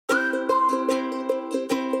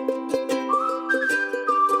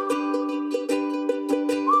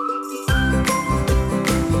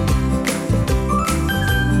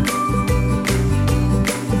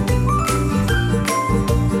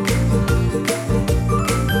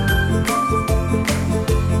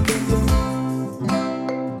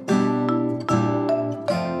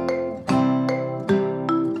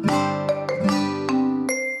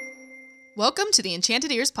Welcome to the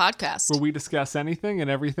Enchanted Ears podcast, where we discuss anything and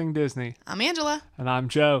everything Disney. I'm Angela. And I'm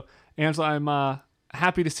Joe. Angela, I'm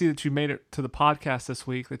happy to see that you made it to the podcast this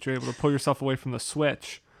week, that you're able to pull yourself away from the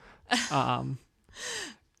Switch. Your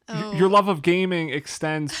love of gaming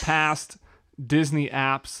extends past Disney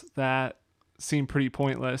apps that seem pretty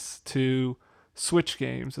pointless to Switch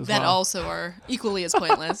games as well. That also are equally as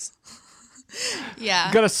pointless. Yeah.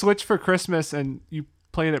 You got a Switch for Christmas and you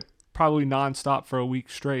played it probably nonstop for a week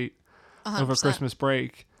straight 100%. over Christmas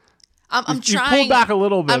break. I'm trying. You pulled back a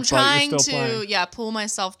little bit, I'm trying but you're still to, playing. pull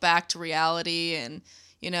myself back to reality and,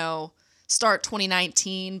 start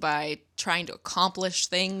 2019 by trying to accomplish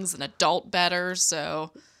things and adult better.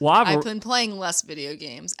 So I've been playing less video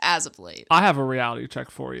games as of late. I have a reality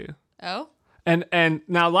check for you. Oh? And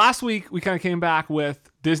now last week we kind of came back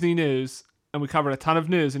with Disney news and we covered a ton of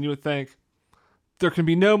news, and you would think there can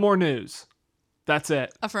be no more news. That's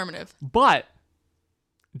it. Affirmative. But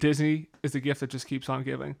Disney is a gift that just keeps on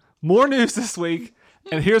giving. More news this week,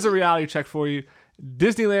 and here's a reality check for you.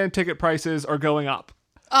 Disneyland ticket prices are going up.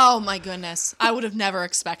 Oh my goodness. I would have never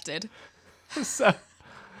expected. So,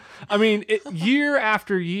 I mean, year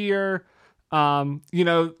after year,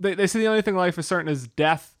 they say the only thing in life is certain is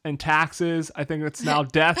death and taxes. I think it's now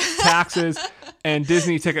death, taxes, and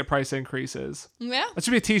Disney ticket price increases. Yeah. That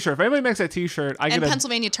should be a t-shirt. If anybody makes that t-shirt, And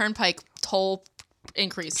Pennsylvania Turnpike toll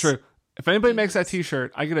increase. True. If anybody makes that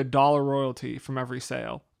t-shirt, I get $1 royalty from every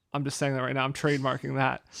sale. I'm just saying that right now. I'm trademarking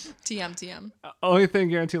that. TM. Only thing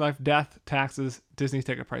guaranteed in life: death, taxes, Disney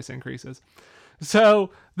ticket price increases.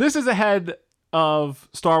 So this is ahead of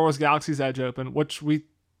Star Wars Galaxy's Edge Open, which we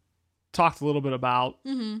talked a little bit about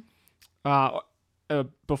before.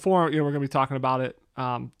 We're going to be talking about it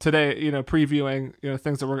today. Previewing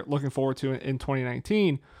things that we're looking forward to in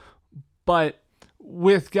 2019. But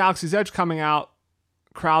with Galaxy's Edge coming out,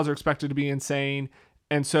 crowds are expected to be insane,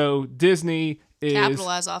 and so Disney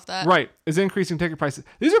capitalize off that. Right, is increasing ticket prices.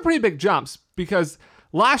 These are pretty big jumps because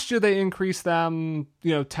last year they increased them,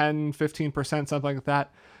 10, 15%, something like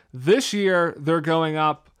that. This year they're going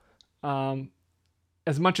up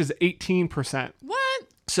as much as 18%. What?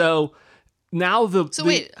 So now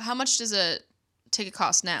wait, how much does a ticket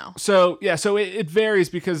cost now? So it varies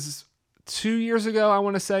because 2 years ago, I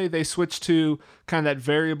want to say, they switched to kind of that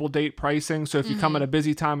variable date pricing. So if you come at a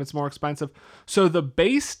busy time, it's more expensive. So the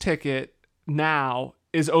base ticket now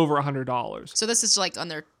is over $100. So this is like on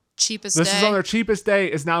their cheapest day? This is on their cheapest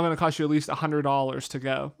day. Is now going to cost you at least $100 to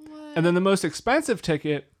go. What? And then the most expensive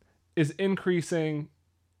ticket is increasing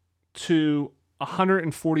to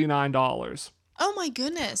 $149. Oh my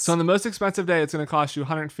goodness. So on the most expensive day, it's going to cost you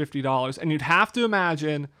 $150. And you'd have to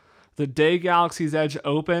imagine the day Galaxy's Edge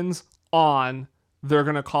opens they're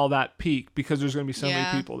going to call that peak because there's going to be so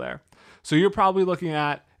many people there. So you're probably looking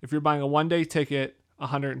at, if you're buying a one-day ticket,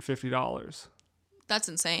 $150. That's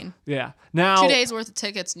insane. Yeah. Now 2 days worth of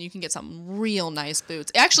tickets and you can get some real nice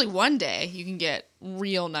boots. Actually, one day you can get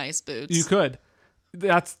real nice boots. You could.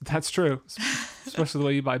 That's true, especially the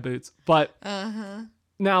way you buy boots. But now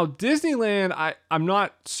Disneyland, I'm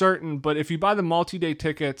not certain, but if you buy the multi-day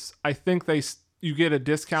tickets, I think you get a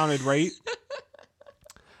discounted rate.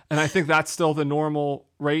 And I think that's still the normal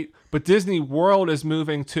rate. But Disney World is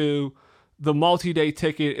moving to the multi-day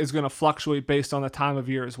ticket is going to fluctuate based on the time of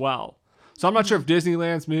year as well. So I'm not sure if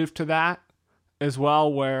Disneyland's moved to that as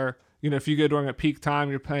well, where, if you go during a peak time,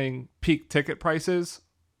 you're paying peak ticket prices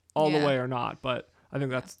all the way or not. But I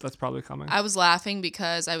think that's probably coming. I was laughing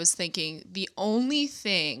because I was thinking the only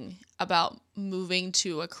thing about moving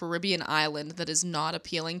to a Caribbean island that is not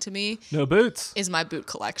appealing to me, no boots, is my boot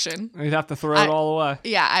collection. You'd have to throw it all away.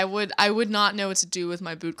 Yeah, I would not know what to do with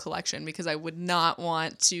my boot collection because I would not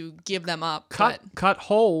want to give them up. Cut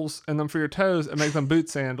holes in them for your toes and make them boot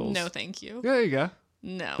sandals. No, thank you. Yeah, there you go.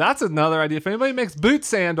 No. That's another idea. If anybody makes boot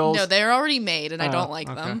sandals. No, they're already made and I don't like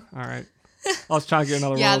them. All right. I was trying to get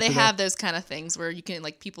another Yeah, royalty they there. have those kind of things where you can,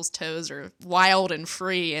 people's toes are wild and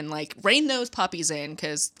free and, rein those puppies in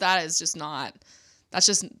because that is just not,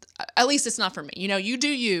 at least it's not for me. You do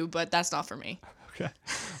you, but that's not for me. Okay.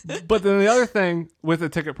 But then the other thing with the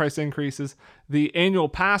ticket price increases, the annual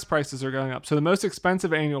pass prices are going up. So the most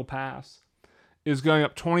expensive annual pass is going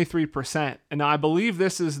up 23%. And now I believe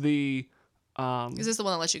this is the... is this the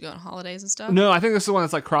one that lets you go on holidays and stuff? No, I think this is the one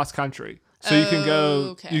that's cross country. So you can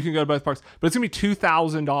go to both parks. But it's going to be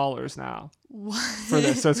 $2,000 now. What? For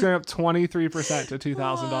this. So it's going up 23% to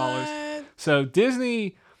 $2,000. So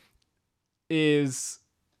Disney is...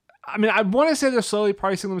 I want to say they're slowly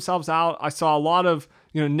pricing themselves out. I saw a lot of,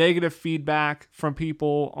 negative feedback from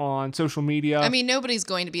people on social media. Nobody's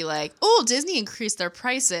going to be like, oh, Disney increased their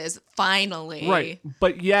prices, finally. Right.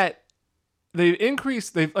 But yet,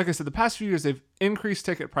 like I said, the past few years they've increased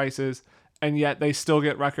ticket prices, and yet they still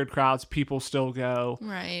get record crowds. People still go.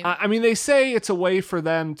 Right. I mean, they say it's a way for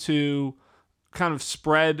them to kind of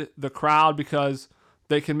spread the crowd because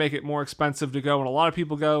they can make it more expensive to go when a lot of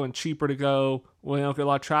people go and cheaper to go when they don't get a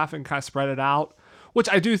lot of traffic and kind of spread it out, which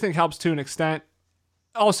I do think helps to an extent.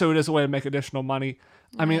 Also, it is a way to make additional money.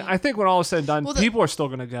 Right. I mean, I think when all is said and done, people are still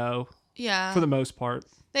going to go. Yeah. For the most part.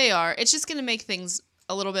 They are. It's just going to make things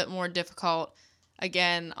a little bit more difficult.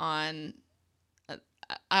 Again, I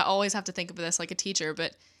always have to think of this like a teacher,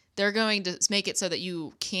 but they're going to make it so that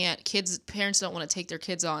parents don't want to take their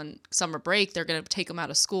kids on summer break. They're going to take them out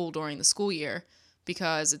of school during the school year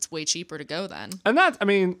because it's way cheaper to go then.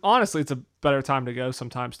 And honestly, it's a better time to go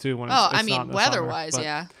sometimes too. When weather-wise,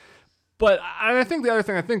 yeah. But I think the other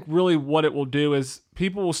thing, really what it will do is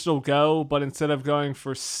people will still go, but instead of going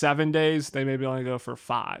for 7 days, they maybe only go for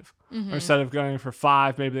 5. Mm-hmm. Or instead of going for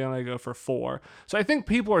 5, maybe they only go for 4. So I think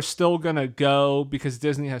people are still going to go because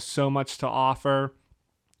Disney has so much to offer.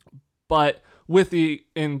 But with the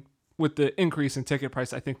increase in ticket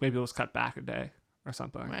price, I think maybe it was cut back a day or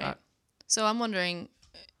something like that. So I'm wondering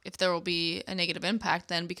if there will be a negative impact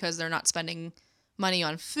then because they're not spending money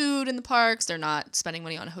on food in the parks. They're not spending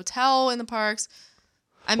money on a hotel in the parks.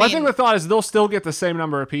 I think the thought is they'll still get the same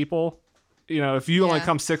number of people. You know, if you only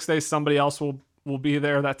come 6 days, somebody else will be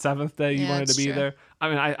there that 7th day you wanted to be there. I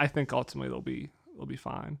mean, I think ultimately they'll be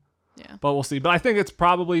fine. Yeah. But we'll see. But I think it's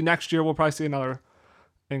probably next year we'll probably see another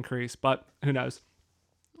increase, but who knows?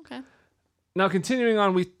 Okay. Now, continuing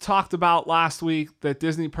on, we talked about last week that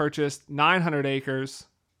Disney purchased 900 acres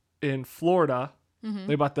in Florida. Mm-hmm.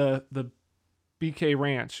 They bought the BK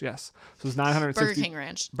Ranch, yes. So it's 960. Burger King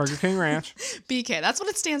Ranch. Burger King Ranch. BK, that's what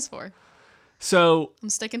it stands for. So I'm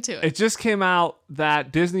sticking to it. It just came out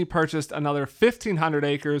that Disney purchased another 1,500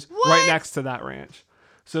 acres right next to that ranch.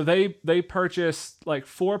 So they purchased like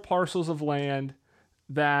 4 parcels of land.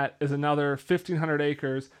 That is another 1,500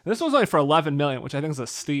 acres. And this was only for $11 million, which I think is a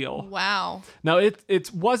steal. Wow. Now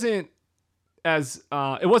it wasn't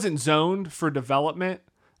it wasn't zoned for development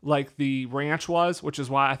like the ranch was, which is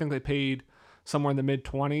why I think they paid somewhere in the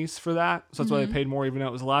mid-20s for that. So that's why they paid more, even though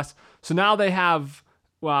it was less. So now they have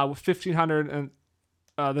 1,500 and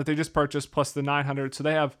that they just purchased plus the 900. So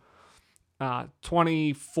they have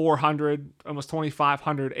 2,400, almost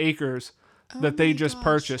 2,500 acres. That they just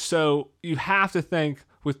purchased. So you have to think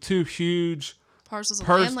with 2 huge parcels of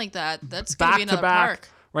land like that, that's going to be another park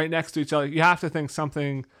right next to each other. You have to think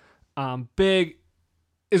something big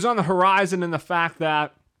is on the horizon in the fact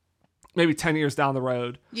that maybe 10 years down the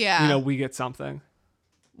road, we get something.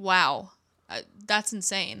 Wow. That's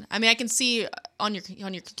insane. I mean, I can see on your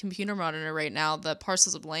computer monitor right now the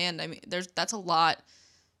parcels of land. I mean, that's a lot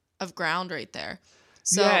of ground right there.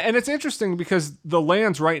 So, yeah, and it's interesting because the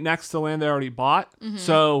land's right next to the land they already bought. Mm-hmm.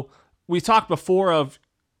 So we talked before of,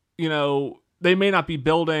 they may not be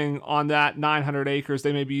building on that 900 acres.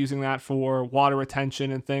 They may be using that for water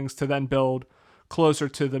retention and things to then build closer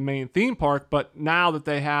to the main theme park. But now that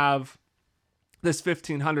they have this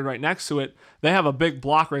 1,500 right next to it, they have a big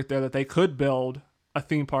block right there that they could build a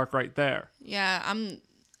theme park right there. Yeah,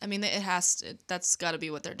 that's got to be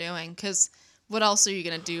what they're doing because what else are you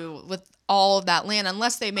going to do with all of that land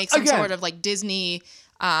unless they make some sort of like Disney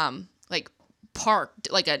like park,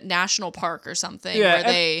 like a national park or something where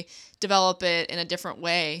they develop it in a different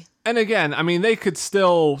way. And again, I mean, they could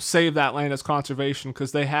still save that land as conservation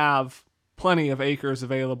because they have plenty of acres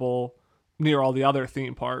available near all the other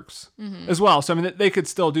theme parks as well. So, I mean, they could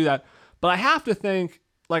still do that. But I have to think,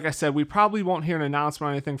 like I said, we probably won't hear an announcement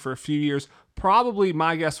or anything for a few years. Probably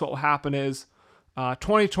my guess what will happen is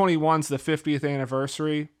 2021's the 50th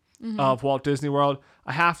anniversary of Walt Disney World.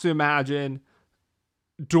 I have to imagine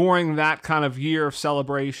during that kind of year of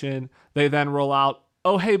celebration, they then roll out,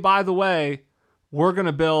 oh, hey, by the way, we're going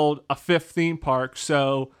to build a 5th theme park.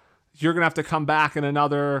 So you're going to have to come back in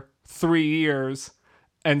another 3 years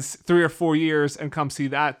and 3 or 4 years and come see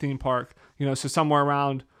that theme park. So somewhere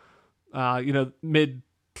around, mid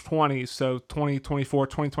 20s. So 2024,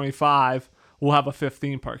 2025, we'll have a 5th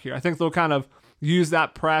theme park here. I think they'll kind of use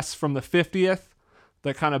that press from the 50th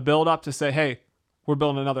that kind of build up to say, hey, we're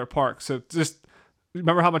building another park. So just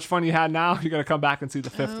remember how much fun you had now? You're going to come back and see the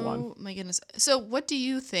 5th one. Oh, my goodness. So what do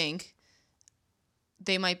you think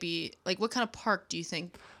they might be, like, what kind of park do you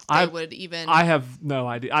think they would even... I have no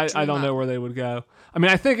idea. I don't know where they would go. I mean,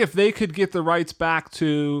 I think if they could get the rights back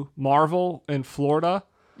to Marvel in Florida,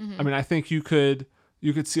 I mean, I think you could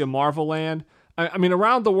see a Marvel land. I mean,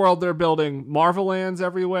 around the world, they're building Marvel lands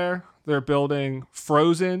everywhere. They're building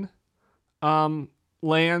Frozen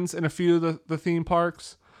lands in a few of the theme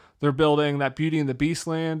parks. They're building that Beauty and the Beast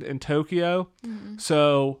land in Tokyo. Mm-hmm.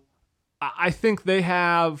 So I think they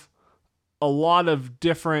have a lot of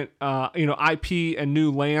different, IP and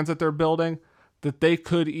new lands that they're building that they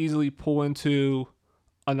could easily pull into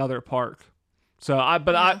another park. So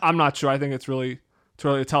I'm not sure. I think it's really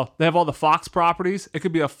to tell. They have all the Fox properties. It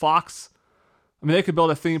could be a Fox. I mean, they could build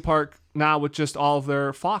a theme park now with just all of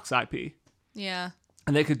their Fox IP. Yeah.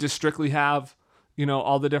 And they could just strictly have,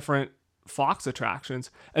 all the different Fox attractions.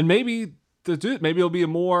 And maybe it'll be a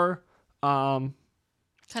more kind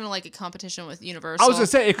of like a competition with Universal. I was gonna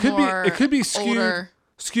say it could be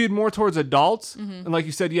skewed more towards adults. Mm-hmm. And like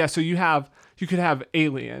you said, so you could have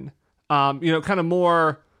Alien, kind of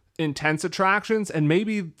more intense attractions, and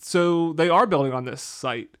maybe so they are building on this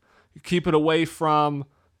site. You keep it away from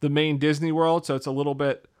the main Disney World, so it's a little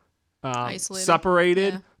bit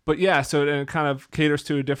separated. Yeah. But so it kind of caters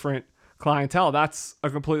to a different clientele. That's a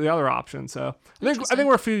completely other option. So I think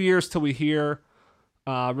we're a few years till we hear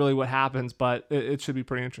really what happens, but it should be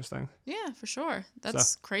pretty interesting. Yeah, for sure.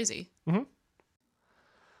 That's crazy. Mm-hmm.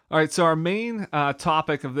 All right, so our main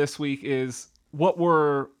topic of this week is what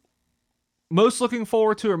we're most looking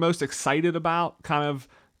forward to or most excited about kind of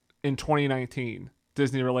in 2019,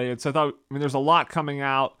 Disney related. So there's a lot coming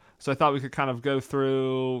out. So I thought we could kind of go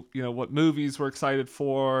through, what movies we're excited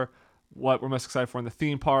for, what we're most excited for in the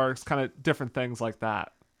theme parks, kind of different things like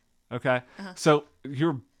that. Okay. Uh-huh. So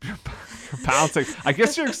you're bouncing. I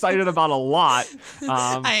guess you're excited about a lot.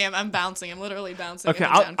 I am. I'm bouncing. I'm literally bouncing. Okay.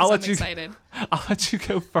 I'll let you. Excited. I'll let you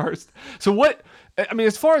go first. So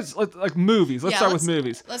as far as like movies, let's start with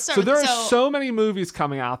movies. Let's start. So there are so many movies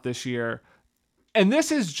coming out this year, and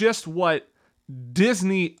this is just what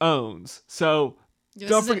Disney owns. So this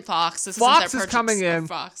isn't Fox. Fox is coming in.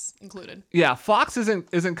 Fox included. Yeah, Fox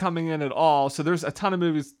isn't coming in at all. So there's a ton of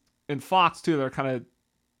movies in Fox too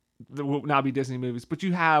that will now be Disney movies. But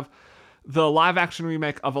you have the live action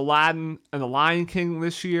remake of Aladdin and The Lion King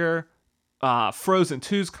this year. Frozen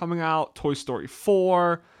 2's coming out. Toy Story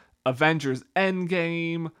 4. Avengers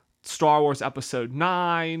Endgame. Star Wars Episode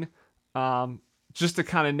 9. Just to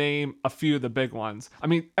kind of name a few of the big ones. I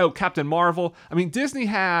mean, Captain Marvel. I mean, Disney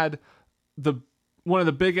had one of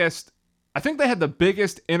the biggest, I think they had the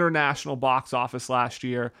biggest international box office last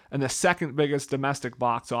year and the second biggest domestic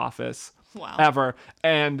box office ever.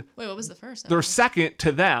 And wait, what was the first? They're second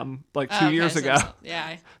to them 2 years ago.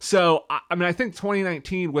 Yeah. So, I think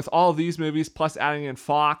 2019 with all these movies plus adding in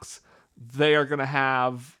Fox, they are going to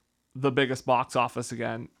have the biggest box office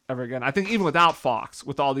ever again. I think even without Fox,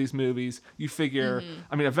 with all these movies, you figure,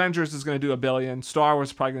 Avengers is going to do $1 billion. Star Wars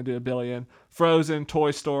is probably going to do $1 billion. Frozen,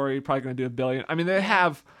 Toy Story, probably going to do $1 billion. I mean,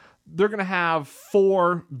 they're going to have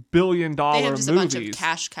 $4 billion movies. They have just a bunch of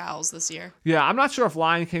cash cows this year. Yeah, I'm not sure if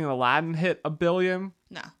Lion King and Aladdin hit $1 billion.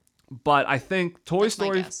 No. But I think Toy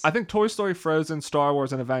Story, Frozen, Star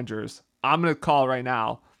Wars, and Avengers. I'm going to call it right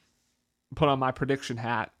now. Put on my prediction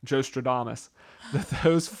hat, Joe Stradamus, that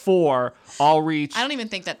those 4 all reach. I don't even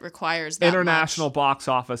think that requires that international much. Box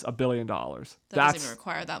office $1 billion. That doesn't even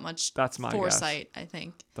require that much. That's my foresight. Guess. I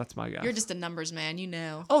think that's my guess. You're just a numbers man,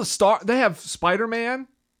 Oh, they have Spider-Man,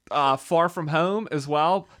 Far From Home as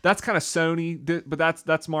well. That's kind of Sony, but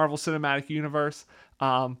that's Marvel Cinematic Universe.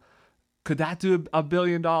 Could that do $1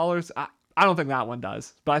 billion? I don't think that one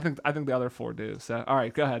does, but I think the other 4 do. So, all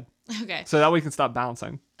right, go ahead. Okay. So that way we can stop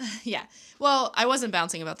bouncing. Yeah. Well, I wasn't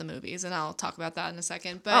bouncing about the movies, and I'll talk about that in a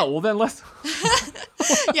second. But then let's.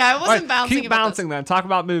 Yeah, I wasn't bouncing. Keep bouncing then. Talk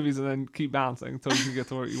about movies and then keep bouncing until you can get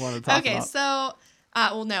to what you want to talk about. Okay, so.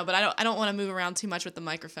 No, but I don't want to move around too much with the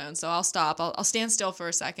microphone, so I'll stop. I'll stand still for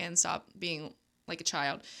a second, stop being like a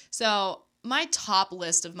child. So my top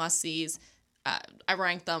list of must-sees, I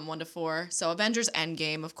ranked them 1 to 4. So Avengers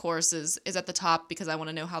Endgame, of course, is at the top because I want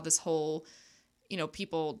to know how this whole,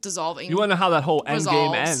 people dissolving. You want to know how that whole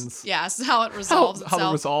Endgame ends. Yeah, so how it resolves itself. How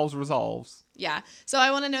it resolves. Yeah, so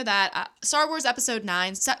I want to know that. Star Wars Episode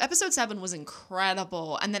 9, Episode 7 was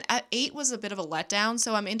incredible, and then 8 was a bit of a letdown,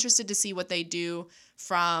 so I'm interested to see what they do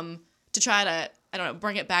to try to,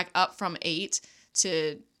 bring it back up from 8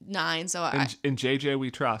 to 9. So in JJ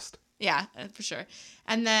we trust. Yeah, for sure.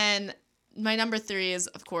 And then my number 3 is,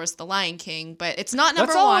 of course, The Lion King, but it's not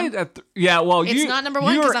number 1. It's not number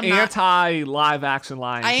 1 because I'm anti-live action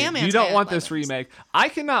Lion King. I am anti. You don't want this remake. I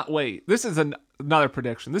cannot wait. This is another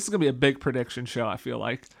prediction. This is going to be a big prediction show, I feel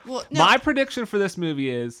like. Well, no. My prediction for this movie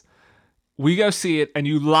is we go see it and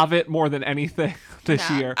you love it more than anything this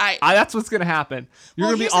year. That's what's going to happen. You're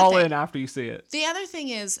going to be all in after you see it. The other thing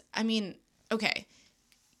is, okay,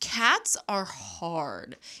 cats are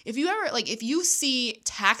hard. If you ever, like, if you see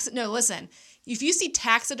if you see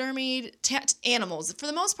taxidermied animals, for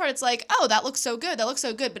the most part, it's like, oh, that looks so good. That looks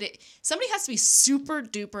so good. But somebody has to be super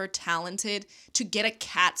duper talented to get a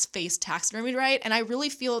cat's face taxidermied right. And I really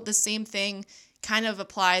feel the same thing kind of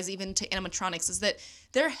applies even to animatronics, is that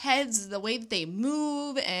their heads, the way that they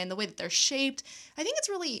move and the way that they're shaped, I think it's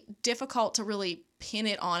really difficult to really pin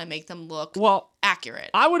it on and make them look accurate.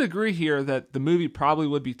 I would agree here that the movie probably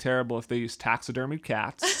would be terrible if they used taxidermied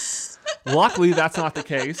cats. Luckily, that's not the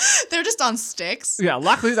case. They're just on sticks. Yeah,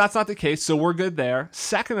 luckily that's not the case, so we're good there.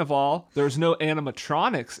 Second of all, there's no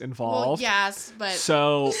animatronics involved. Well, yes, but...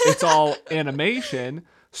 So it's all animation.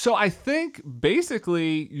 So I think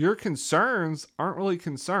basically your concerns aren't really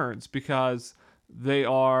concerns because they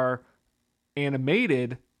are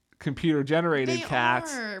animated, computer-generated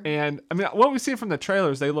cats. And, I mean, what we've seen from the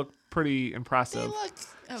trailers, they look pretty impressive.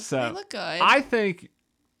 They look good. I think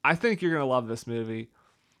you're going to love this movie.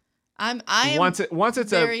 I am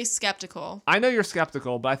very skeptical. I know you're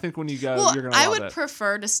skeptical, but I think when you go, you're going to love it. I would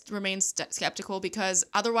prefer to remain skeptical because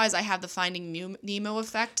otherwise I have the Finding Nemo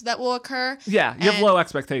effect that will occur. Yeah, you have low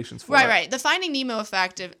expectations for it. Right. The Finding Nemo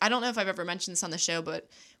effect, I don't know if I've ever mentioned this on the show, but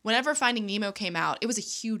whenever Finding Nemo came out, it was a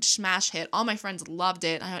huge smash hit. All my friends loved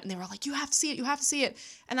it. And they were like, you have to see it. You have to see it.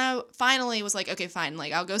 And I finally was like, okay, fine.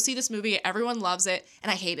 Like, I'll go see this movie. Everyone loves it.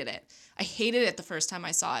 And I hated it. I hated it the first time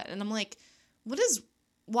I saw it. And I'm like,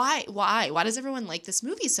 why does everyone like this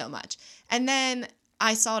movie so much? And then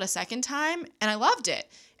I saw it a second time and I loved it.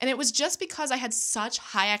 And it was just because I had such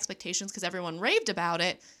high expectations because everyone raved about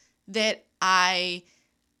it that I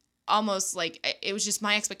almost it was just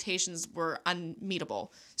my expectations were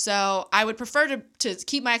unmeetable. So I would prefer to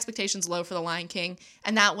keep my expectations low for The Lion King.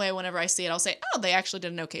 And that way, whenever I see it, I'll say, oh, they actually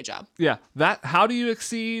did an okay job. Yeah. How do you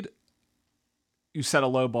exceed? You set a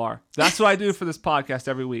low bar. That's what I do for this podcast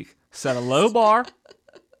every week. Set a low bar.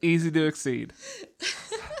 Easy to exceed.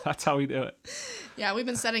 That's how we do it. Yeah, we've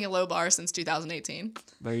been setting a low bar since 2018.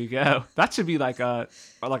 There you go. That should be like a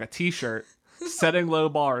t-shirt. Setting low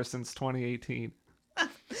bars since 2018.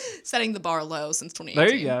 Setting the bar low since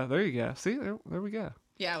 2018. There you go. See, there we go.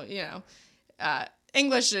 Yeah,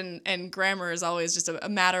 English and grammar is always just a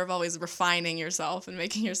matter of always refining yourself and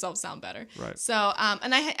making yourself sound better. Right. So,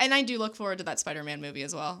 and I do look forward to that Spider-Man movie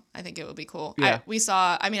as well. I think it would be cool. Yeah.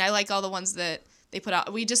 I like all the ones that they put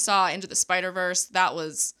out. We just saw Into the Spider-Verse. That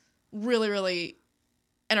was really, really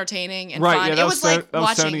entertaining and fun. Yeah, it was like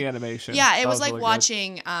watching Sony Animation. Yeah, it was like really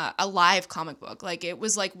watching a live comic book. Like it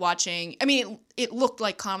was like watching. I mean, it looked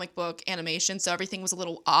like comic book animation, so everything was a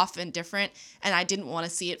little off and different. And I didn't want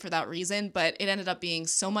to see it for that reason, but it ended up being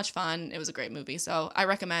so much fun. It was a great movie, so I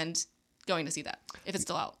recommend going to see that if it's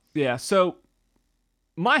still out. Yeah. So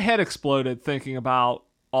my head exploded thinking about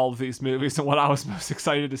all of these movies and what I was most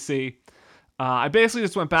excited to see. I basically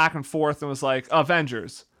just went back and forth and was like,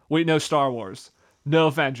 Avengers. Wait, no Star Wars. No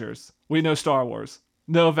Avengers. Wait, no Star Wars.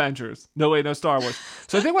 No Avengers. No, wait, no Star Wars.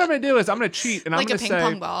 So I think what I'm going to do is I'm going to cheat. And I'm going to say... Like a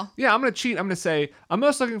ping pong ball. Yeah, I'm going to cheat. I'm going to say, I'm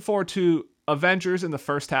most looking forward to Avengers in the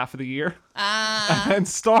first half of the year. And then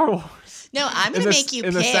Star Wars. No, I'm going to make you pick.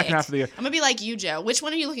 In the second half of the year. I'm going to be like you, Joe. Which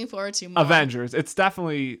one are you looking forward to more? Avengers. It's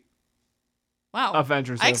definitely... Wow.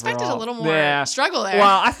 Avengers I expected a little more struggle there.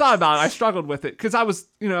 Well, I thought about it. I struggled with it because I was,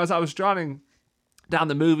 as I was jotting down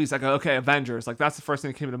the movies, I go, okay, Avengers. Like, that's the first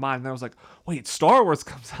thing that came to mind. And I was like, wait, Star Wars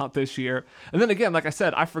comes out this year. And then again, like I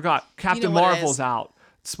said, I forgot. Captain Marvel's out.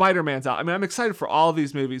 Spider-Man's out. I mean, I'm excited for all of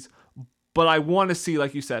these movies, but I want to see,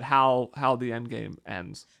 like you said, how the end game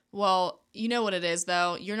ends. Well, you know what it is,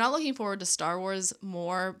 though? You're not looking forward to Star Wars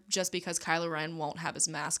more just because Kylo Ren won't have his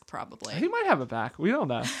mask, probably. He might have it back. We don't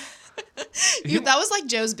know. That was like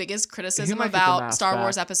Joe's biggest criticism about Star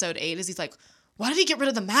Wars Episode 8 is he's like, why did he get rid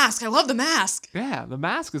of the mask? I love the mask. Yeah, the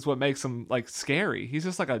mask is what makes him like scary. He's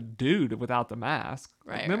just like a dude without the mask.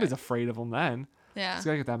 Right. Nobody's afraid of him then. Yeah. He's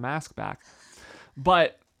got to get that mask back.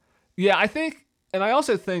 But yeah, I think, and I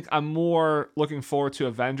also think I'm more looking forward to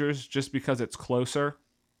Avengers just because it's closer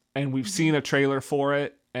and we've seen a trailer for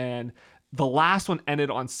it. And the last one ended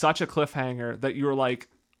on such a cliffhanger that you were like,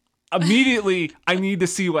 immediately, I need to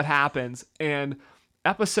see what happens. And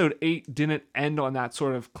Episode 8 didn't end on that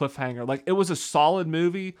sort of cliffhanger. Like, it was a solid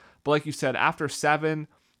movie, but like you said, after 7,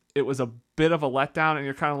 it was a bit of a letdown, and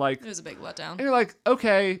you're kind of like... It was a big letdown. And you're like,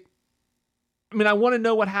 okay, I mean, I want to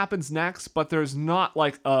know what happens next, but there's not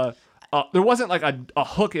like there wasn't like a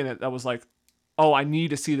hook in it that was like, oh, I need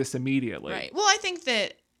to see this immediately. Right. Well, I think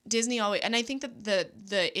that Disney always, and I think that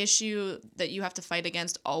the issue that you have to fight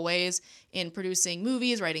against always in producing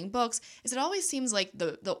movies, writing books, is it always seems like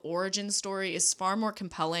the origin story is far more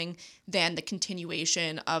compelling than the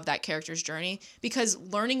continuation of that character's journey, because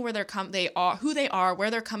learning where who they are, where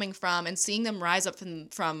they're coming from, and seeing them rise up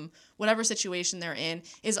from whatever situation they're in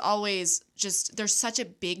is always just, there's such a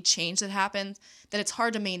big change that happens that it's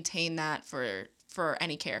hard to maintain that for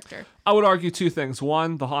any character. I would argue two things.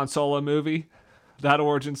 One, the Han Solo movie, that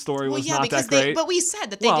origin story was not that great. But we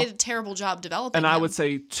said that they did a terrible job developing And him. I would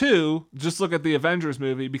say, two, just look at the Avengers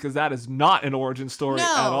movie, because that is not an origin story at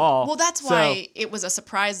all. Well, that's why it was a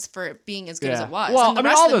surprise for it being as good as it was. Well, and the I mean,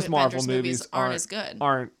 rest all of the those Marvel Avengers movies aren't as good.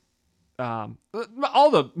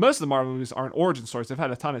 Most of the Marvel movies aren't origin stories. They've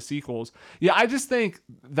had a ton of sequels. Yeah, I just think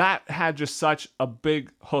that had just such a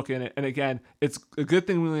big hook in it. And again, it's a good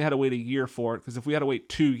thing we only had to wait a year for it, because if we had to wait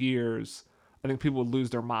 2 years, I think people would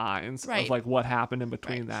lose their minds of like what happened in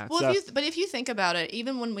between that. Well, if you think about it,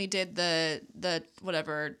 even when we did the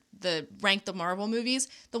rank the Marvel movies,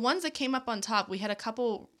 the ones that came up on top, we had a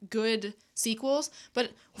couple good sequels,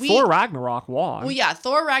 but Thor Ragnarok won. Well, yeah,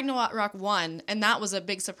 Thor Ragnarok won, and that was a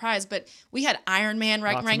big surprise. But we had Iron Man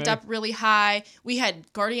ranked up really high. We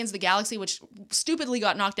had Guardians of the Galaxy, which stupidly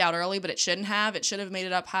got knocked out early, but it shouldn't have. It should have made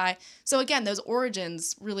it up high. So again, those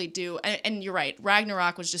origins really do. And you're right,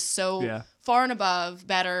 Ragnarok was just so far and above,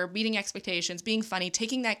 better, beating expectations, being funny,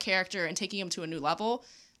 taking that character and taking him to a new level.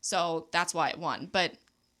 So that's why it won. But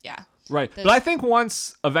yeah. Right. But I think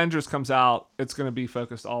once Avengers comes out, it's going to be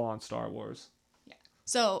focused all on Star Wars. Yeah.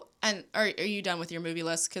 So, and are you done with your movie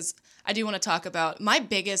list? Because I do want to talk about my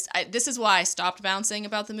biggest, this is why I stopped bouncing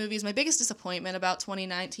about the movies. My biggest disappointment about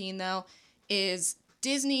 2019, though, is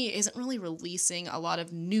Disney isn't really releasing a lot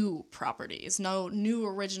of new properties. No new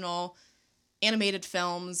original animated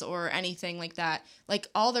films or anything like that. Like,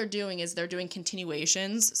 all they're doing is they're doing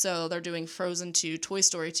continuations. So they're doing Frozen 2, Toy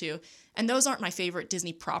Story 2, and those aren't my favorite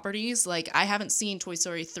Disney properties. Like, I haven't seen Toy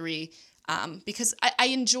Story 3 because I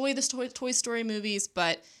enjoy the Toy Story movies,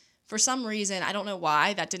 but for some reason, I don't know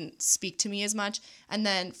why, that didn't speak to me as much. And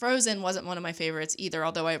then Frozen wasn't one of my favorites either,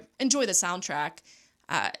 although I enjoy the soundtrack.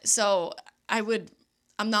 So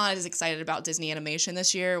I'm not as excited about Disney animation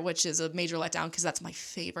this year, which is a major letdown because that's my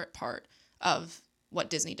favorite part of what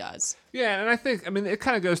Disney does. Yeah, and I think, it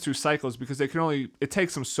kind of goes through cycles, because it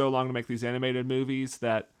takes them so long to make these animated movies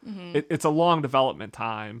that it's a long development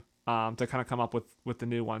time to kind of come up with the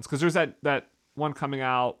new ones. Because there's that one coming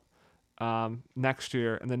out next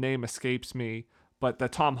year, and the name escapes me, but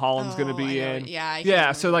that Tom Holland's going to be in.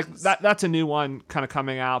 Yeah. So like that's a new one kind of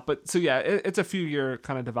coming out. But so yeah, it's a few year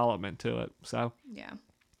kind of development to it. So yeah.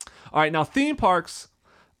 All right, now theme parks.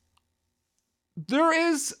 There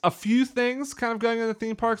is a few things kind of going in the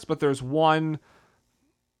theme parks, but there's one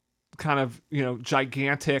kind of,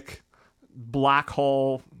 gigantic black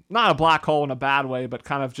hole, not a black hole in a bad way, but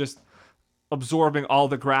kind of just absorbing all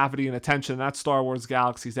the gravity and attention. That's Star Wars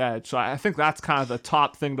Galaxy's Edge. So I think that's kind of the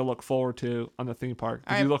top thing to look forward to on the theme park.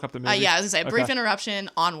 Did you look up the movie? Yeah, I was going to say, brief interruption,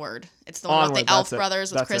 Onward. It's the one with the Elf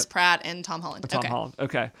brothers with Chris Pratt and Tom Holland. Holland.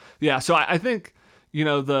 Okay. Yeah, so I think,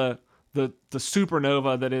 the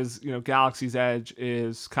supernova that is, Galaxy's Edge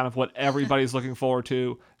is kind of what everybody's looking forward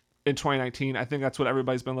to in 2019. I think that's what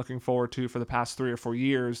everybody's been looking forward to for the past 3 or 4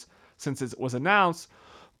 years since it was announced.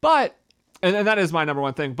 But, and that is my number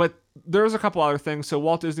one thing, but there's a couple other things. So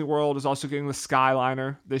Walt Disney World is also getting the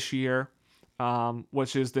Skyliner this year,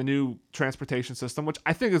 which is the new transportation system, which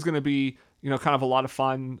I think is going to be, kind of a lot of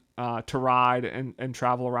fun to ride and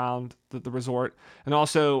travel around the resort. And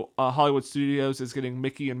also Hollywood Studios is getting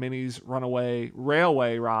Mickey and Minnie's Runaway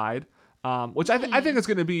Railway ride, which I think is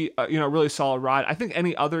going to be a really solid ride. I think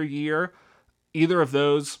any other year, either of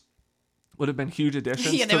those would have been huge additions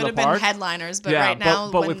to the park. Yeah, they would have been headliners, but right now...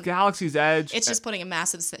 But with Galaxy's Edge... It's just putting a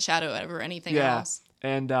massive shadow over anything else.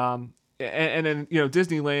 And then,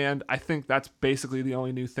 Disneyland, I think that's basically the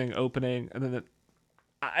only new thing opening. And then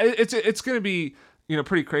it's going to be,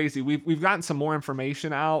 pretty crazy. We've gotten some more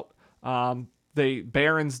information out.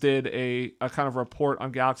 Barron's did a kind of report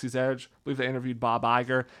on Galaxy's Edge. I believe they interviewed Bob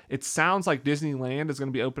Iger. It sounds like Disneyland is going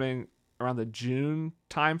to be opening around the June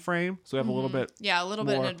time frame. So we have a little bit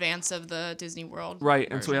bit in advance of the Disney World. Right,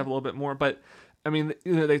 version. And so we have a little bit more. But,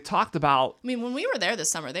 they talked about... when we were there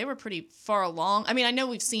this summer, they were pretty far along. I know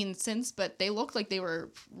we've seen since, but they looked like they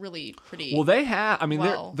were really pretty... Well, they have...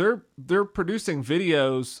 they're producing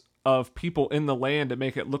videos of people in the land to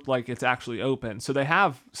make it look like it's actually open. So they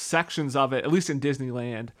have sections of it, at least in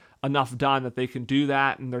Disneyland, enough done that they can do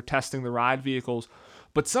that, and they're testing the ride vehicles.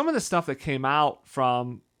 But some of the stuff that came out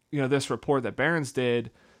from, this report that Barron's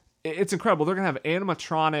did, it's incredible. They're going to have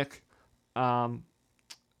animatronic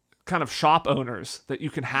kind of shop owners that you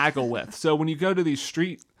can haggle with. So when you go to these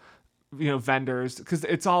street, vendors, because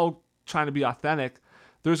it's all trying to be authentic,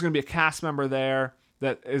 there's going to be a cast member there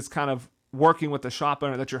that is kind of working with the shop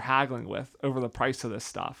owner that you're haggling with over the price of this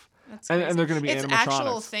stuff. And they're going to be animatronics. It's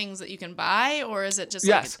actual things that you can buy, or is it just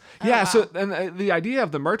yes. Wow. So and the idea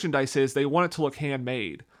of the merchandise is they want it to look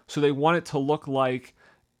handmade. So they want it to look like,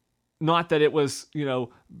 not that it was,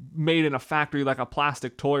 made in a factory like a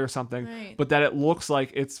plastic toy or something, right, but that it looks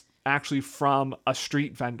like it's actually from a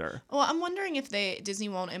street vendor. Well, I'm wondering if Disney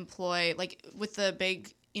won't employ, like with the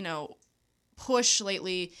big, push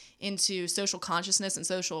lately into social consciousness and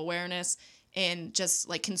social awareness and just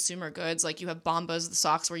like consumer goods. Like you have Bombas, the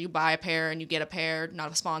socks, where you buy a pair and you get a pair,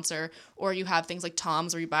 not a sponsor, or you have things like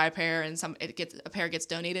Tom's where you buy a pair and a pair gets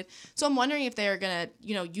donated. So I'm wondering if they're gonna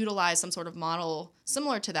utilize some sort of model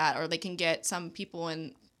similar to that, or they can get some people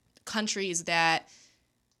in countries that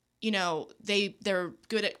they're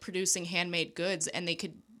good at producing handmade goods, and they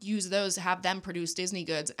could use those, have them produce Disney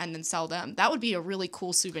goods and then sell them. That would be a really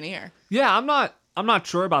cool souvenir. Yeah, I'm not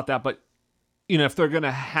sure about that, but if they're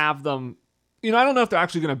gonna have them, I don't know if they're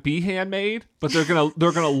actually gonna be handmade, but they're gonna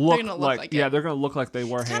look like they're gonna look like they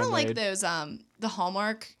were handmade. Kind of like those the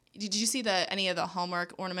Hallmark. Did you see any of the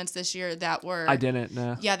Hallmark ornaments this year that were... I didn't,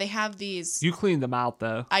 no. Yeah, they have these... You cleaned them out,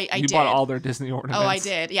 though. I did. You bought all their Disney ornaments. Oh, I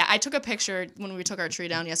did. Yeah, I took a picture when we took our tree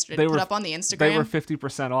down yesterday to put up on the Instagram. They were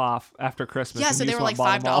 50% off after Christmas. Yeah, so they were like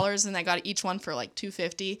 $5, and I got each one for like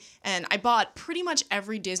 $2.50. And I bought pretty much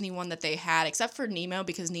every Disney one that they had, except for Nemo,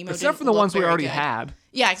 because Nemo except for the ones we already had.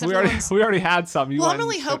 Yeah, except for the ones... We already had some. I'm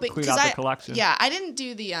really hoping... Clean out the collection. Yeah, I didn't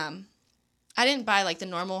do the... I didn't buy like the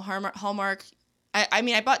normal Hallmark...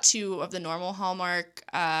 I bought 2 of the normal Hallmark,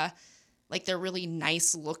 like they're really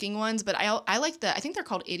nice looking ones, but I like I think they're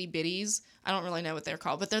called Itty Bitties. I don't really know what they're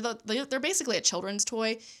called, but they're basically a children's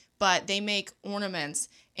toy, but they make ornaments,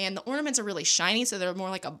 and the ornaments are really shiny, so they're more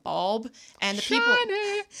like a bulb. And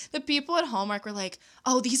the people at Hallmark were like,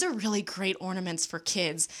 "Oh, these are really great ornaments for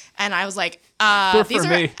kids." And I was like, "These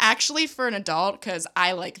are actually for an adult because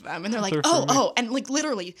I like them." And they're like, "Oh," and like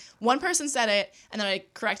literally one person said it, and then I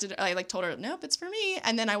corrected. I like told her, "Nope, it's for me."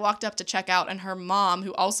 And then I walked up to check out, and her mom,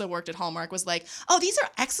 who also worked at Hallmark, was like, "Oh, these are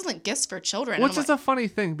excellent gifts for children." Which is a funny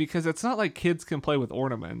thing, because it's not like kids can play with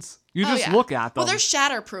ornaments. You just look at them. Well, they're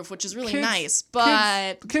shatterproof, which is really nice,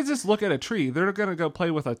 but... Kids just look at a tree. They're going to go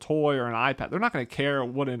play with a toy or an iPad. They're not going to care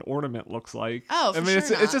what an ornament looks like. Oh, for sure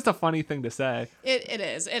it's just a funny thing to say. It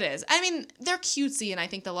is. I mean, they're cutesy, and I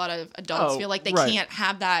think a lot of adults feel like they can't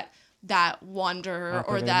have that wonder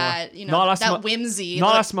or that, that whimsy.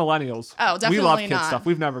 Not us millennials. Oh, definitely not. We love kid stuff.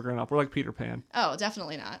 We've never grown up. We're like Peter Pan. Oh,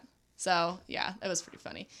 definitely not. So, yeah, it was pretty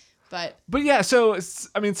funny. But yeah, so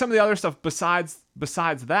some of the other stuff besides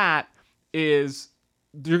that is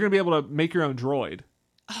you're going to be able to make your own droid.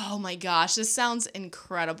 Oh my gosh, this sounds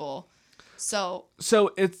incredible. So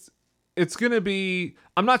it's going to be,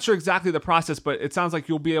 I'm not sure exactly the process, but it sounds like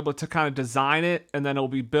you'll be able to kind of design it, and then it'll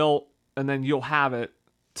be built, and then you'll have it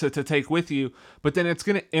to take with you. But then it's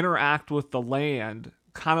going to interact with the land,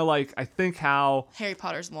 kind of like, I think, how Harry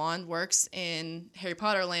Potter's wand works in Harry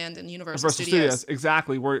Potter Land and Universal Studios.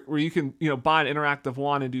 Exactly, where you can buy an interactive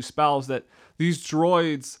wand and do spells that these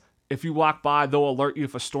droids, if you walk by, they'll alert you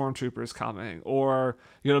if a stormtrooper is coming, or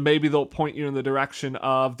maybe they'll point you in the direction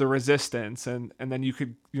of the Resistance, and then you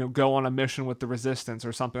could go on a mission with the Resistance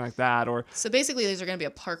or something like that. Or so basically, these are going to be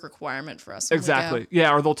a park requirement for us. Exactly,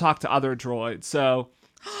 yeah. Or they'll talk to other droids. So.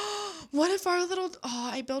 What if our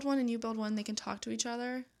I build one and you build one, they can talk to each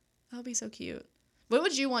other? That would be so cute. What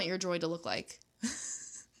would you want your droid to look like?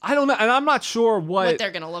 I don't know, and I'm not sure what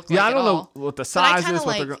they're going to look like. Yeah, I don't know what the size is.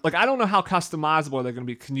 I don't know how customizable they're going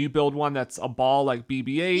to be. Can you build one that's a ball like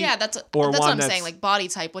BB-8? Yeah, that's what I'm saying. Like body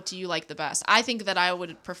type, what do you like the best? I think that I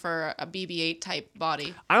would prefer a BB-8 type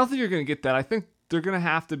body. I don't think you're going to get that. I think they're going to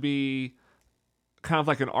have to be kind of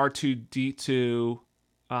like an R2-D2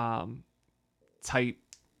 type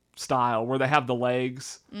style, where they have the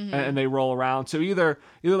legs and they roll around. So either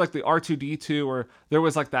like the R2-D2, or there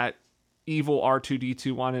was like that evil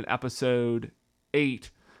R2-D2 one in episode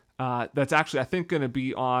 8 that's actually, I think, going to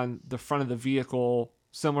be on the front of the vehicle,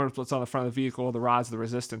 similar to what's on the front of the vehicle of the Rise of the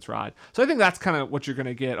Resistance ride. So I think that's kind of what you're going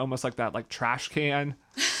to get, almost like that, like trash can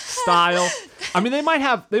style. I mean, they might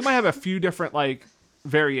have a few different like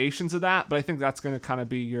variations of that, but I think that's going to kind of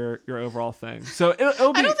be your overall thing. So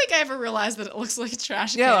it'll be, I don't think I ever realized that it looks like a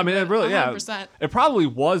trash can. Yeah, I mean, it really, 100%. It probably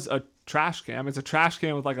was a trash can. It's a trash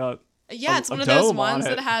can with like a Yeah, it's one of those ones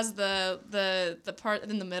that has the part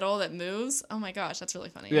in the middle that moves. Oh my gosh, that's really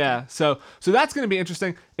funny. Yeah, okay. so that's going to be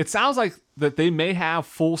interesting. It sounds like that they may have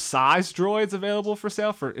full-size droids available for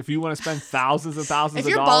sale for if you want to spend thousands and thousands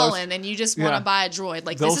of dollars. If you're balling and you just want to buy a droid,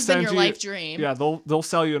 like this has been your life dream. Yeah, they'll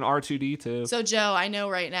sell you an R2-D2. So Joe, I know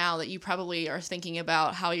right now that you probably are thinking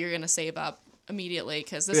about how you're going to save up immediately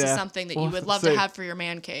because this is something that you would love to have for your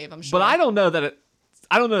man cave, I'm sure. But I don't know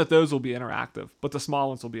that those will be interactive, but the small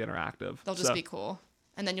ones will be interactive. They'll just be cool.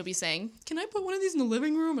 And then you'll be saying, can I put one of these in the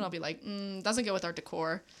living room? And I'll be like, doesn't go with our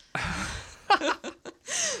decor.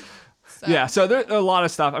 So there's a lot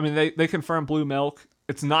of stuff. I mean, they confirmed blue milk.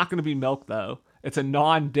 It's not going to be milk, though. It's a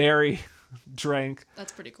non-dairy drink.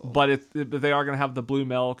 That's pretty cool. But they are going to have the blue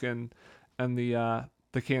milk and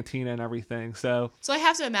the cantina and everything. So I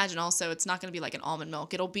have to imagine also it's not going to be like an almond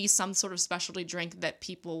milk. It'll be some sort of specialty drink that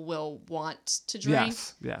people will want to drink.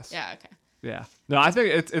 Yes. Yeah, okay. Yeah. No, I think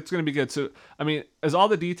it's going to be good. So, I mean, as all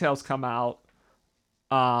the details come out,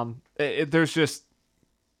 there's just,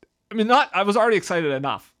 I mean, I was already excited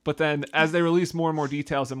enough, but then as they release more and more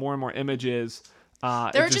details and more images,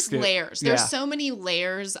 there are just layers. There's so many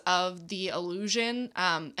layers of the illusion.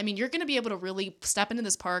 I mean, you're going to be able to really step into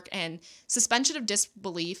this park and suspension of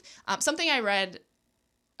disbelief. Something I read,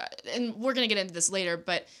 and we're going to get into this later,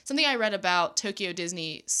 but something I read about Tokyo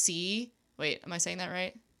Disney Sea. Wait, am I saying that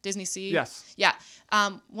right? Disney Sea? Yes. Yeah.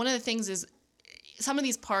 One of the things is some of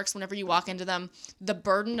these parks, whenever you walk into them, the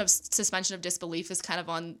burden of suspension of disbelief is kind of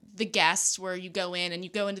on the guests, where you go in and you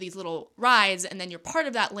go into these little rides and then you're part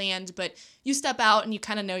of that land, but you step out and you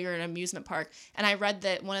kind of know you're in an amusement park. And I read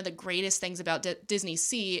that one of the greatest things about Disney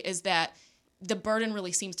Sea is that the burden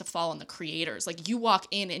really seems to fall on the creators. Like you walk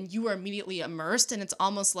in and you are immediately immersed, and it's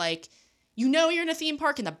almost like, you know, you're in a theme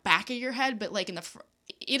park in the back of your head, but like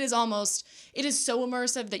it is so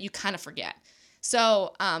immersive that you kind of forget.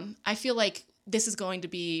 So I feel like this is going to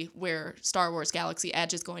be where Star Wars Galaxy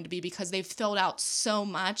Edge is going to be, because they've filled out so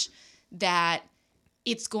much that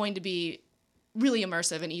it's going to be really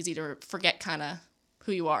immersive and easy to forget kind of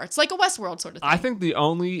who you are. It's like a Westworld sort of thing. I think the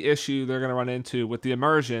only issue they're going to run into with the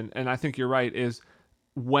immersion, and I think you're right, is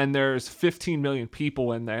when there's 15 million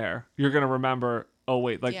people in there, you're going to remember, oh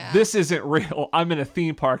wait, this isn't real. I'm in a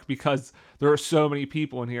theme park because there are so many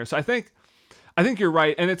people in here. So I think you're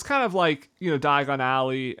right. And it's kind of like, you know, Diagon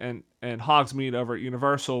Alley and Hogsmeade over at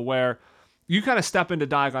Universal, where you kind of step into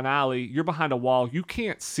Diagon Alley, you're behind a wall, you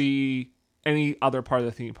can't see any other part of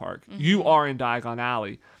the theme park. Mm-hmm. You are in Diagon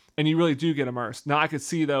Alley, and you really do get immersed. Now I could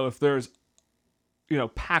see though, if there's, you know,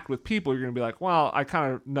 packed with people, you're gonna be like, well, I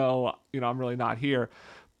kind of know, you know, I'm really not here.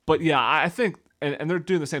 But yeah, I think, and they're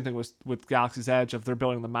doing the same thing with Galaxy's Edge. If they're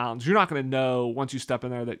building the mountains, you're not going to know once you step in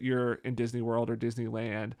there that you're in Disney World or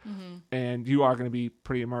Disneyland, and you are going to be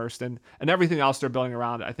pretty immersed. And everything else they're building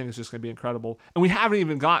around it, I think, is just going to be incredible. And we haven't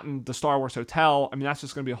even gotten the Star Wars Hotel. I mean, that's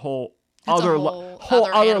just going to be a whole other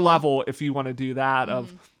level if you want to do that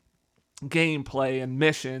of gameplay and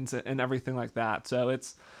missions and everything like that. So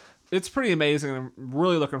it's pretty amazing. I'm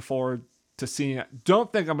really looking forward to seeing it.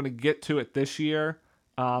 Don't think I'm going to get to it this year.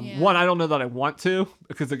 One, I don't know that I want to,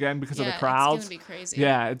 because of the crowds. It's going to be crazy.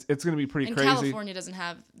 Yeah, it's going to be pretty crazy. California doesn't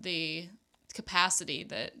have the capacity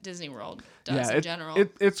that Disney World does in general.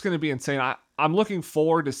 It's going to be insane. I'm looking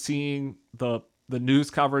forward to seeing the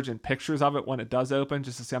news coverage and pictures of it when it does open,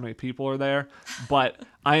 just to see how many people are there. But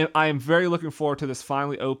I am very looking forward to this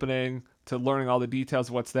finally opening, to learning all the details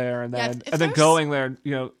of what's there, and then going there,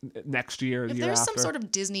 you know, next year. If there's some sort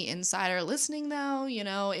of Disney insider listening, though, you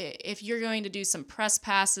know, if you're going to do some press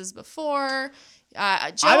passes before, Joe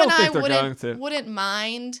and I wouldn't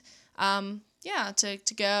mind.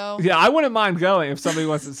 To go. Yeah, I wouldn't mind going if somebody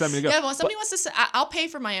wants to send me to go. Yeah, well, somebody wants to. I'll pay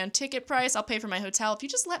for my own ticket price. I'll pay for my hotel. If you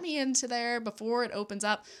just let me into there before it opens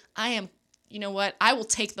up, you know what? I will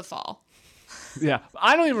take the fall. Yeah,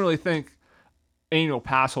 I don't even really think annual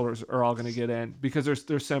pass holders are all going to get in, because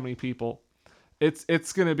there's so many people.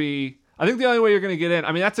 It's going to be, I think the only way you're going to get in,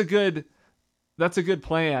 I mean, that's a good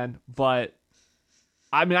plan, but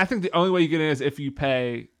I mean, I think the only way you get in is if you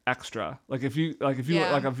pay extra. Like if you like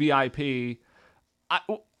a VIP,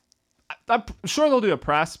 I'm sure they'll do a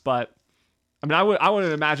press, but I mean, I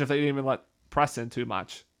wouldn't imagine if they didn't even let press in too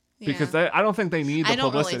much. Because I don't think they need the publicity. I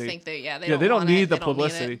don't really think they don't need the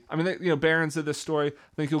publicity. I mean, Barron's did this story.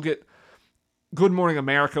 I think you'll get Good Morning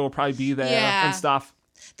America will probably be there and stuff.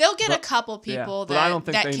 They'll get a couple people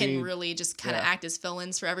that can really just kind of act as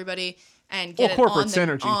fill-ins for everybody and get corporate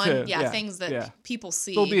synergy too. Yeah, things that people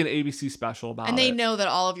see. There'll be an ABC special about it. And they know that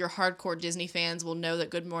all of your hardcore Disney fans will know that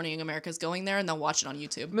Good Morning America is going there, and they'll watch it on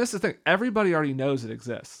YouTube. And this is the thing. Everybody already knows it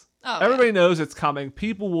exists. Everybody knows it's coming.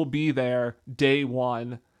 People will be there day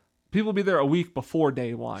one people will be there a week before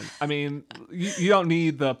day one. I mean, you don't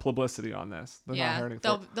need the publicity on this. They're not hurting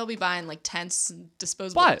for it. They'll be buying like tents and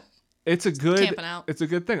disposable. But it's a good camping out. It's a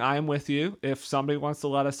good thing. I am with you. If somebody wants to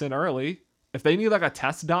let us in early, if they need like a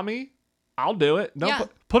test dummy, I'll do it. No,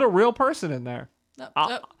 put a real person in there.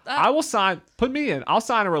 I will sign. Put me in. I'll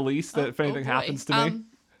sign a release that if anything happens to me.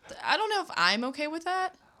 I don't know if I'm okay with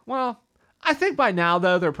that. Well, I think by now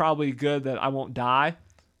though they're probably good that I won't die.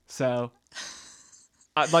 So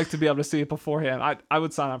I'd like to be able to see it beforehand. I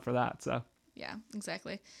would sign up for that. So yeah,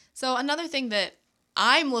 exactly. So another thing that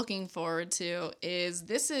I'm looking forward to is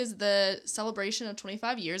this is the celebration of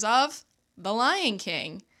 25 years of The Lion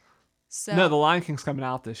King. So no, The Lion King's coming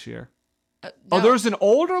out this year. No. Oh, there's an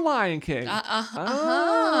older Lion King.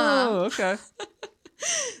 Oh, okay.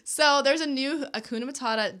 So there's a new Hakuna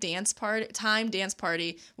Matata dance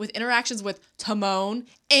party with interactions with Timon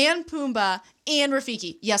and Pumbaa and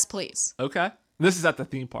Rafiki. Yes, please. Okay. This is at the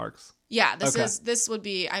theme parks. Yeah, this would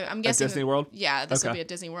be, I'm guessing. At Disney World? Yeah, this would be at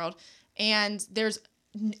Disney World. And there's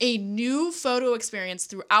a new photo experience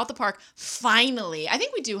throughout the park. Finally. I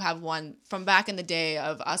think we do have one from back in the day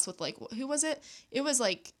of us with like, who was it? It was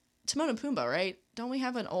like Timon and Pumbaa, right? Don't we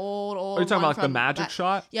have an old Are you talking about like the magic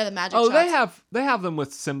shot? Yeah, the magic shot. Oh, they have them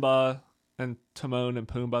with Simba and Timon and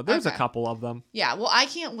Pumbaa. There's a couple of them. Yeah, well, I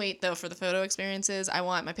can't wait though for the photo experiences. I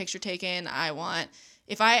want my picture taken.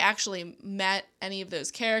 If I actually met any of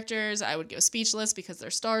those characters, I would go speechless because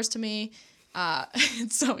they're stars to me.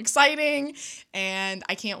 It's so exciting, and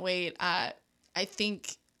I can't wait. I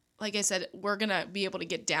think, like I said, we're gonna be able to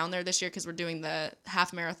get down there this year because we're doing the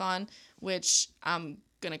half marathon, which I'm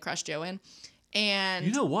gonna crush Joe in. And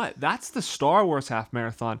you know what? That's the Star Wars half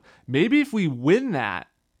marathon. Maybe if we win that,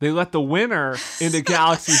 they let the winner into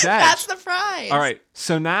Galaxy's Edge. That's the prize. All right.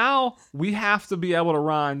 So now we have to be able to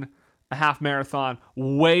run a half marathon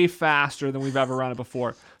way faster than we've ever run it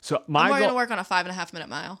before. So we're going to work on a 5.5 minute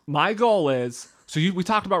mile. My goal is, we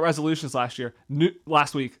talked about resolutions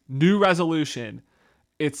last week. New resolution.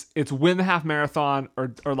 It's win the half marathon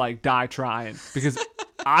or like die trying, because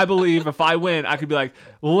I believe if I win, I could be like,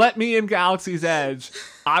 let me in Galaxy's Edge.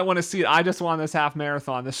 I want to see it. I just won this half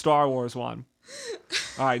marathon, the Star Wars one.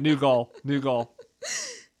 All right, new goal.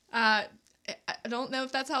 I don't know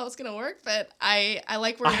if that's how it's gonna work, but I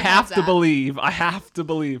like where I have to believe.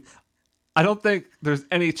 I don't think there's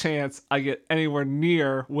any chance I get anywhere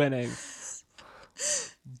near winning,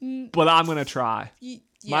 but I'm gonna try. Yeah.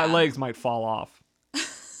 My legs might fall off.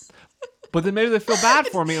 But then maybe they feel bad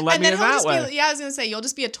for me and let me in that way. I was gonna say you'll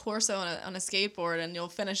just be a torso on a skateboard and you'll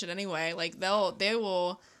finish it anyway. Like they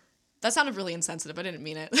will. That sounded really insensitive. I didn't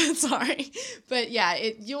mean it. Sorry, but yeah,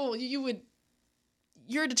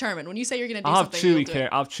 you're determined when you say you're gonna do something.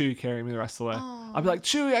 I'll have Chewie carry me the rest of the way. Aww. I'll be like,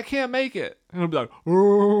 Chewie, I can't make it, and I'll be like,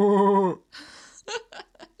 oh.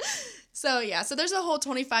 So there's a whole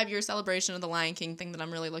 25-year celebration of the Lion King thing that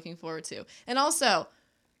I'm really looking forward to, and also.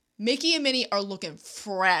 Mickey and Minnie are looking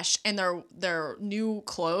fresh in their new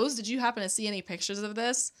clothes. Did you happen to see any pictures of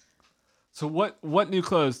this? So what new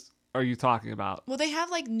clothes are you talking about? Well, they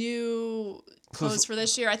have like new clothes for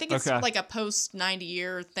this year. I think it's like a post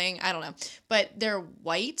 90-year thing. I don't know. But they're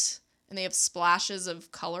white and they have splashes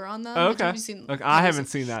of color on them. Okay. Have you seen, I haven't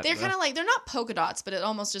seen that. They're kind of like, they're not polka dots, but it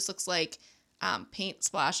almost just looks like paint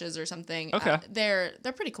splashes or something. Okay. They're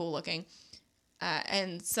pretty cool looking.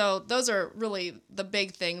 And so those are really the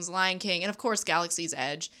big things, Lion King, and of course Galaxy's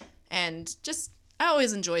Edge. And just, I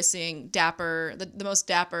always enjoy seeing the most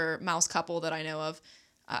dapper mouse couple that I know of,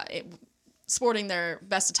 sporting their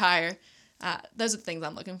best attire. Those are the things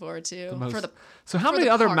I'm looking forward to. So how many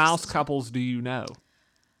other mouse couples do you know?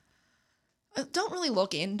 Don't really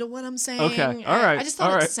look into what I'm saying. Okay, all right. I just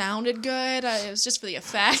thought it sounded good. It was just for the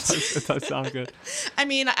effect. It does sound good. I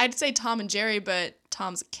mean, I'd say Tom and Jerry, but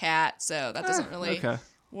Tom's a cat, so that doesn't really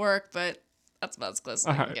work, but that's about as close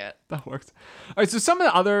as I can get. That works. All right, so some of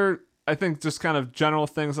the other, I think, just kind of general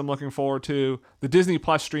things I'm looking forward to. The Disney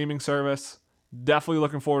Plus streaming service. Definitely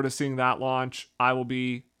looking forward to seeing that launch. I will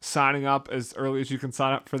be signing up as early as you can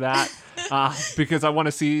sign up for that because I want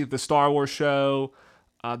to see the Star Wars show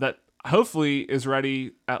that hopefully is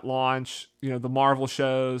ready at launch. The Marvel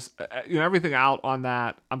shows, everything out on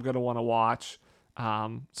that I'm going to want to watch.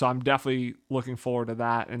 So I'm definitely looking forward to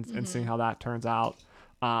that and seeing how that turns out.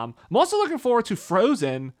 I'm also looking forward to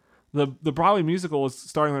Frozen. The Broadway musical is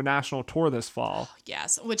starting their national tour this fall.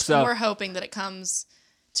 Yes, we're hoping that it comes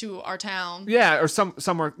to our town. Yeah, or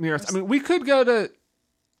somewhere near us. I mean, we could go to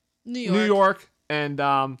New York and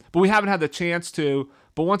but we haven't had the chance to.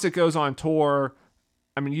 But once it goes on tour,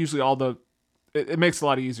 I mean, usually it makes it a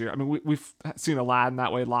lot easier. I mean, we've seen Aladdin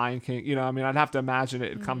that way, Lion King. I'd have to imagine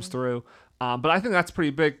it comes through. But I think that's pretty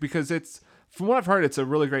big because from what I've heard, it's a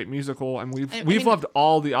really great musical, and we've loved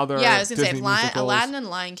all the other I was gonna Disney say musicals. Aladdin and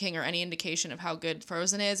Lion King are any indication of how good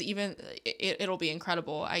Frozen is. Even it'll be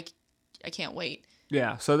incredible. I can't wait.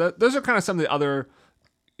 Yeah, so those are kind of some of the other,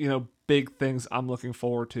 big things I'm looking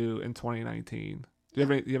forward to in 2019. Do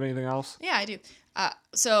you have anything else? Yeah, I do.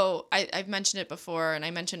 So I've mentioned it before, and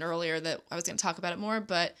I mentioned earlier that I was going to talk about it more,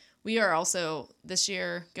 but we are also this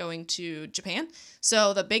year going to Japan.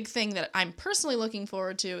 So the big thing that I'm personally looking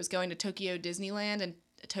forward to is going to Tokyo Disneyland and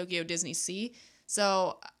Tokyo Disney Sea.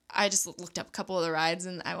 So I just looked up a couple of the rides,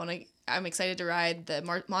 and I'm excited to ride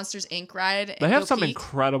the Monsters Inc. ride. They have some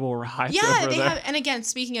incredible rides. Yeah, they have. And again,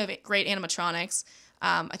 speaking of great animatronics,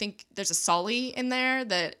 I think there's a Sully in there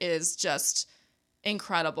that is just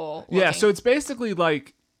incredible looking. Yeah, so it's basically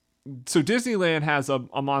like, so Disneyland has a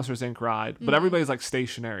Monsters Inc. ride, but everybody's like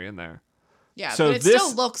stationary in there. Yeah, so but it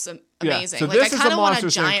still looks amazing. Yeah, so like I kind of want a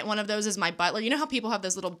giant one of those as my butler. You know how people have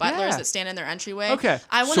those little butlers that stand in their entryway? Okay,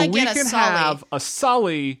 I want to get a Sully. So we can have a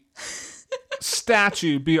Sully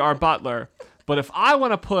statue be our butler, but if I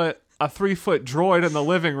want to put a 3-foot droid in the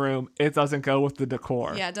living room, it doesn't go with the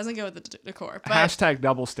decor. Yeah, it doesn't go with the decor. But, #,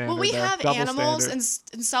 double standard. Well, we have double animals, standard.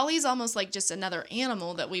 and Sully's almost like just another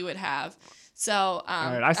animal that we would have. So, all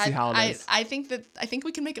right, I see how it is. I think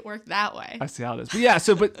we can make it work that way. I see how it is. But yeah,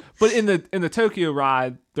 so but in the Tokyo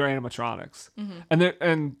ride, they're animatronics,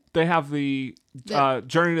 and they have the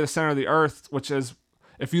Journey to the Center of the Earth, which is,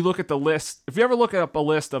 if you look at the list, if you ever look up a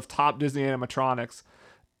list of top Disney animatronics,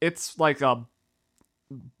 it's like a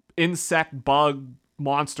insect bug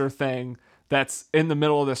monster thing that's in the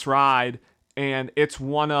middle of this ride, and it's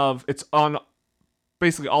on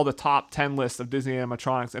basically all the top 10 lists of Disney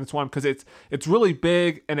animatronics, and it's one because it's really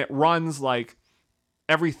big, and it runs like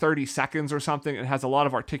every 30 seconds or something. It has a lot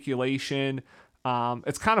of articulation.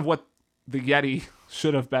 It's kind of what the Yeti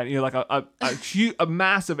should have been, like a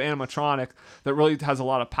massive animatronic that really has a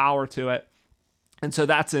lot of power to it. And so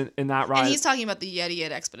that's in that ride. And he's talking about the Yeti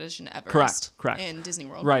at Expedition Everest. Correct. In Disney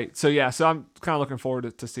World. Right. So yeah, so I'm kind of looking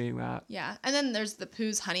forward to seeing that. Yeah. And then there's the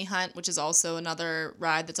Pooh's Honey Hunt, which is also another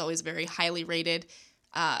ride that's always very highly rated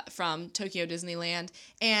from Tokyo Disneyland.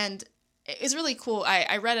 And it's really cool.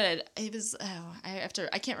 I read it. It was,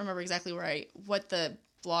 I can't remember exactly what the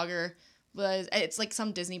blogger was. It's like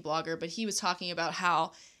some Disney blogger, but he was talking about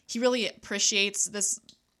how he really appreciates this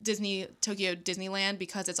Tokyo Disneyland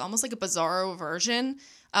because it's almost like a bizarro version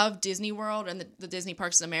of Disney World and the Disney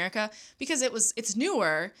parks in America, because it's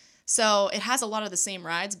newer, so it has a lot of the same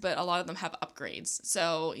rides, but a lot of them have upgrades.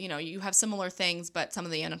 So you have similar things, but some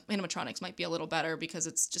of the animatronics might be a little better because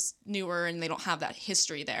it's just newer and they don't have that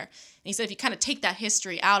history there. And he said if you kind of take that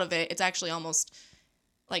history out of it, it's actually almost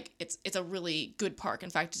like it's a really good park. In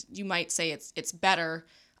fact, you might say it's better.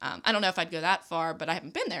 I don't know if I'd go that far, but I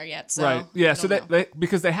haven't been there yet. So right, yeah. So they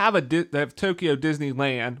because they have Tokyo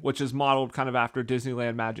Disneyland, which is modeled kind of after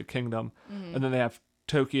Disneyland Magic Kingdom, and then they have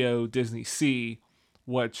Tokyo Disney Sea,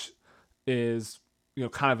 which is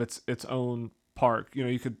kind of its own park.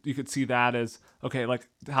 You could see that as okay, like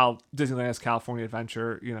how Disneyland has California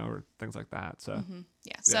Adventure, or things like that. So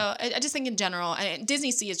yeah. So I just think in general, and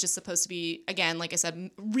Disney Sea is just supposed to be, again, like I said,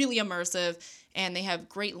 really immersive, and they have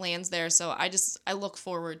great lands there. So I look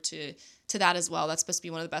forward to that as well. That's supposed to be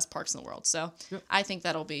one of the best parks in the world. So I think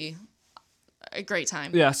that'll be a great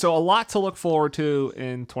time. Yeah. So a lot to look forward to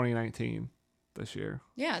in 2019 this year.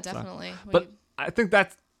 Yeah, definitely. So, but I think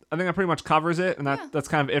that pretty much covers it, and that's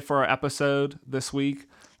kind of it for our episode this week.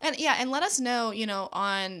 And let us know,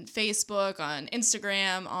 on Facebook, on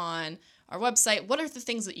Instagram, on our website, what are the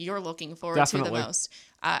things that you're looking forward to the most?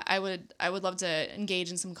 I would love to engage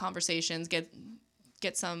in some conversations, get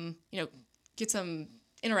some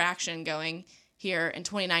interaction going here in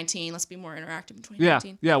 2019. Let's be more interactive in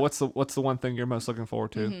 2019. Yeah. What's the one thing you're most looking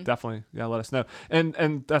forward to? Definitely. Yeah. Let us know.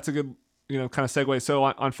 And that's a good, kind of segue. So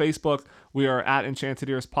on Facebook, we are at Enchanted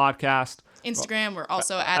Ears Podcast. Instagram, we're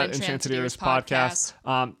also at Enchanted Ears Podcast.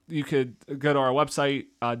 You could go to our website,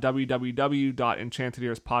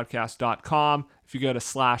 www.enchantedearspodcast.com. If you go to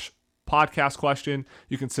 /podcast question,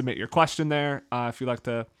 you can submit your question there. If you'd like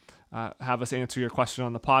to have us answer your question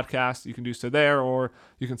on the podcast, you can do so there, or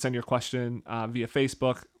you can send your question via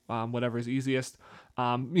Facebook, whatever is easiest.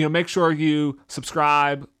 Make sure you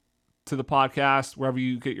subscribe to the podcast wherever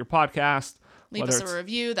you get your podcast. Leave us a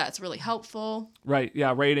review. That's really helpful. Right.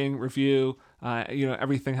 Yeah. Rating, review,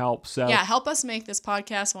 everything helps. So yeah, help us make this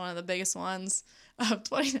podcast one of the biggest ones of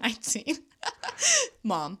 2019.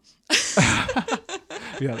 Mom.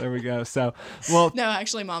 Yeah, there we go. So, well, no,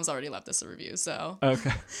 actually Mom's already left us a review. So,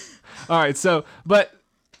 okay. All right. So, but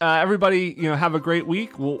everybody, have a great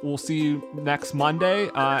week. We'll see you next Monday.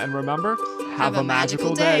 And remember, have a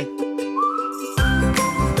magical day.